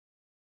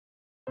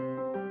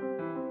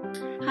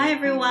Hi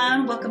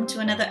everyone, welcome to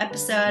another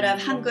episode of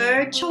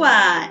Hangul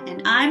Joa,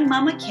 and I'm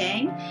Mama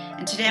Kang,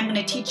 and today I'm going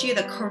to teach you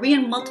the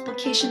Korean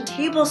multiplication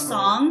table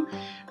song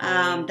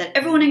that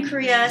everyone in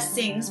Korea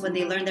sings when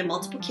they learn their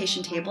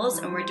multiplication tables,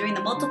 and we're doing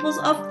the multiples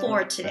of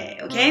 4 today,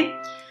 okay?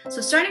 So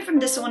starting from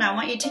this one, I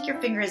want you to take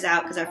your fingers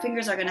out because our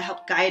fingers are going to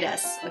help guide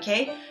us,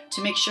 okay?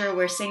 To make sure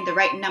we're saying the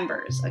right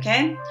numbers,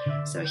 okay?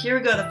 So here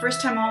we go. The first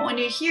time I want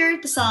you to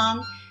hear the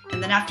song,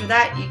 and then after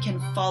that you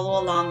can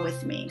follow along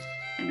with me.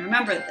 And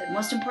remember, the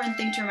most important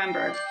thing to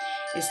remember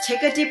is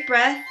take a deep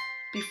breath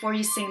before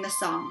you sing the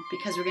song,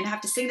 because we're going to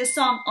have to sing this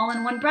song all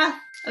in one breath,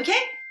 okay?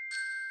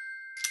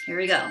 Here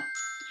we go.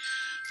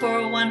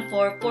 4, 1,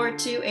 4, 4,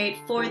 2, 8,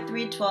 4,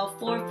 3, 12,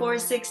 4, 4,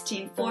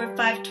 16, 4,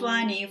 5,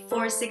 20,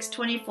 4, 6,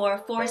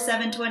 24, 4,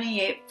 7,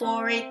 28,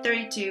 4, 8,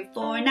 32,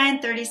 4,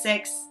 9,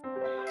 36.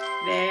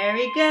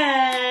 Very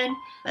good.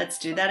 Let's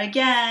do that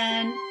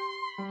again.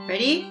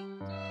 Ready,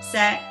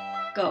 set,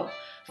 go.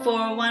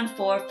 4, 1,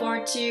 4,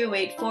 4, 2,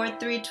 8, 4,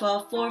 3,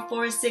 12, 4,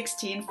 4,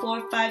 16,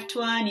 4, 5,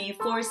 20,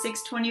 4,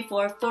 6,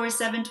 24, 4,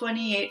 7,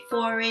 28,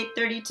 4, 8,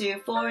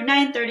 32, 4,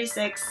 9,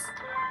 36.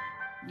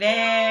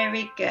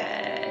 Very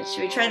good.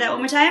 Should we try that one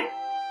more time?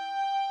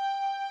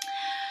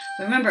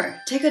 Remember,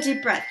 take a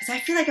deep breath, because I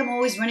feel like I'm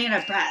always running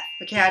out of breath.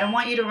 Okay, I don't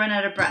want you to run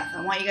out of breath.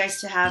 I want you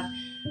guys to have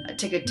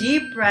take a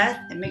deep breath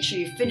and make sure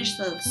you finish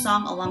the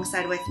song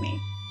alongside with me.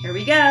 Here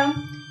we go.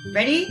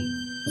 Ready,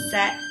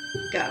 set,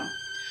 go.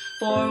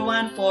 4,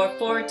 1, 4,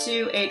 4,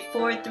 2, 8,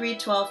 4, 3,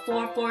 12,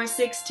 4, 4,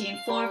 16,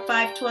 4,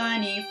 5,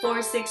 20,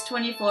 4, 6,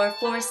 24,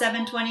 4,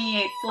 7,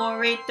 28,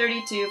 4, 8,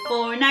 32,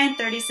 4, 9,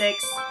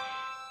 36.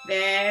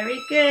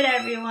 Very good,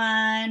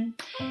 everyone.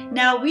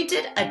 Now, we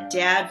did a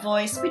dad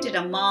voice, we did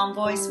a mom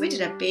voice, we did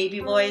a baby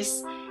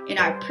voice in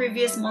our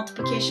previous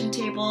multiplication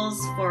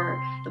tables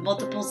for the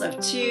multiples of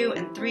 2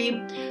 and 3,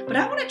 but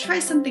I want to try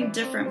something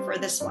different for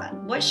this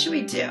one. What should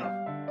we do?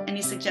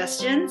 Any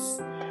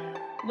suggestions?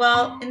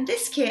 Well, in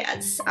this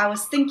case, I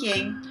was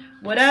thinking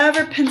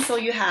whatever pencil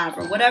you have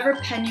or whatever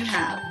pen you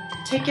have,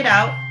 take it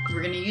out.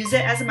 We're going to use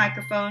it as a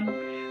microphone.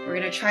 We're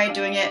going to try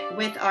doing it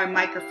with our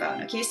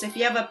microphone. Okay, so if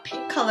you have a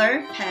pink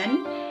color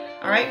pen,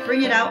 all right,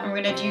 bring it out, and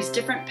we're going to use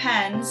different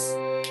pens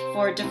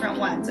for different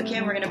ones. Okay,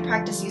 and we're going to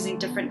practice using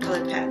different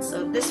colored pens.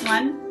 So this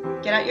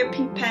one, get out your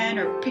pink pen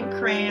or pink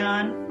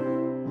crayon,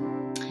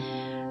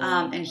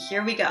 and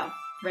here we go.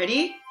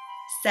 Ready,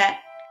 set,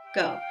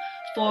 go.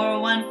 4,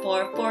 1,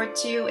 4, 4,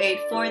 2, 8,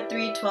 4,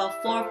 3, 12,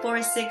 4,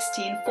 4,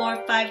 16,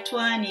 4, 5,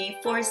 20,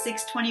 4,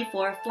 6,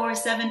 24, 4,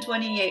 7,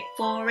 28,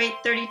 4, 8,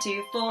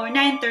 32, 4,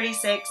 9,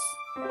 36.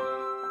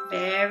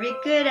 Very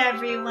good,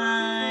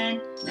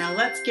 everyone. Now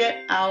let's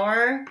get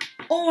our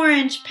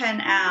orange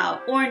pen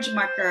out, orange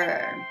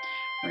marker.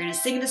 We're going to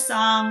sing the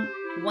song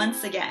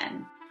once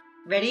again.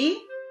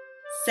 Ready,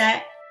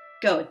 set,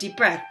 go. Deep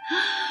breath.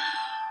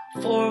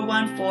 4,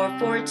 1, 4,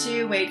 4,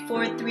 2, 8,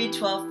 4, 3,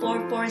 12,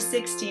 4, 4,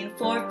 16,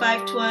 4,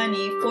 5,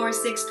 20, 4,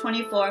 6,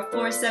 24,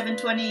 4, 7,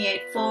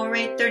 28, 4,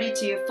 8,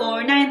 32,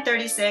 4, 9,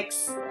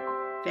 36.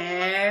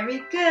 Very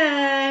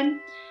good.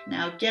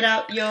 Now get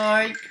out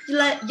your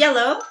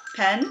yellow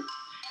pen.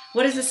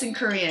 What is this in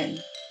Korean?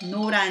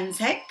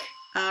 노란색.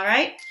 All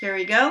right, here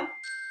we go.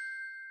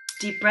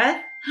 Deep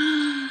breath.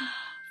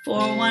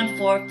 4, 1,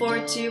 4,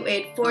 4, 2,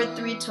 8, 4,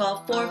 3,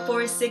 12, 4,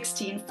 4,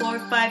 16, 4,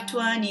 5,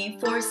 20,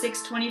 4,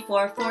 6,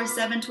 24, 4,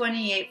 7,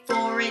 28,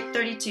 4, 8,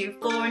 32,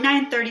 4,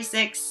 9,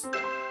 36.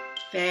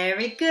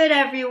 Very good,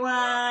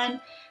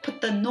 everyone.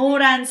 Put the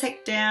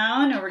노란색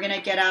down, and we're going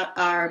to get out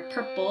our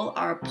purple,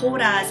 our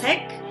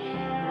보라색.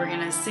 We're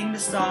going to sing the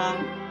song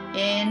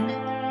in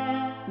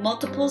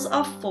multiples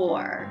of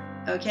 4.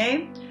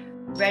 Okay?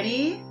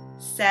 Ready,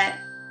 set,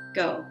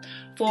 go.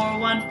 4,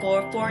 1,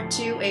 4, 4,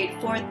 2,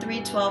 8, 4,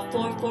 3, 12,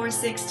 4, 4,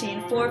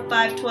 16, 4,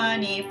 5,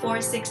 20,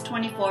 4, 6,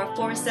 24,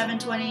 4, 7,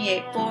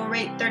 28, 4,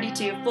 8,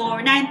 32,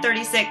 4, 9,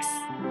 36.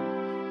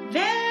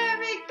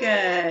 Very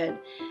good.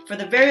 For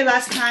the very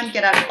last time,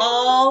 get out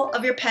all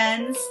of your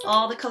pens,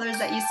 all the colors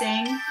that you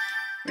sing.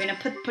 We're going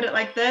to put it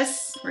like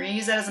this. We're going to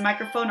use that as a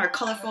microphone, our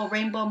colorful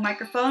rainbow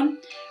microphone.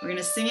 We're going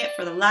to sing it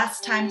for the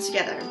last time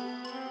together.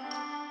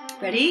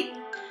 Ready,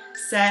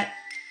 set,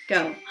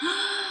 go.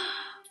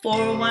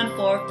 4, 1,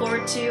 4,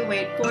 4, 2,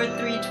 8, 4,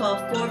 3,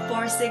 12, 4,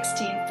 4,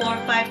 16, 4,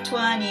 5,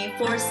 20,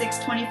 4, 6,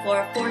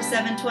 24, 4,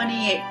 7,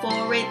 28,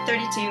 4, 8,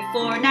 32,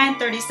 4, 9,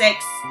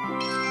 36.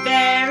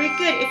 Very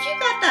good. If you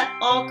got that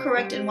all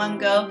correct in one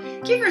go,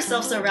 give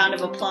yourselves a round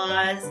of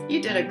applause.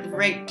 You did a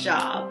great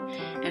job.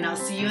 And I'll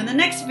see you in the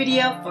next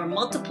video for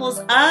multiples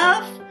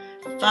of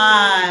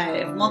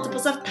 5.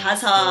 Multiples of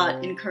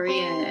 5 in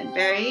Korean.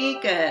 Very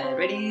good.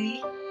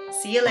 Ready?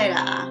 See you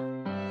later.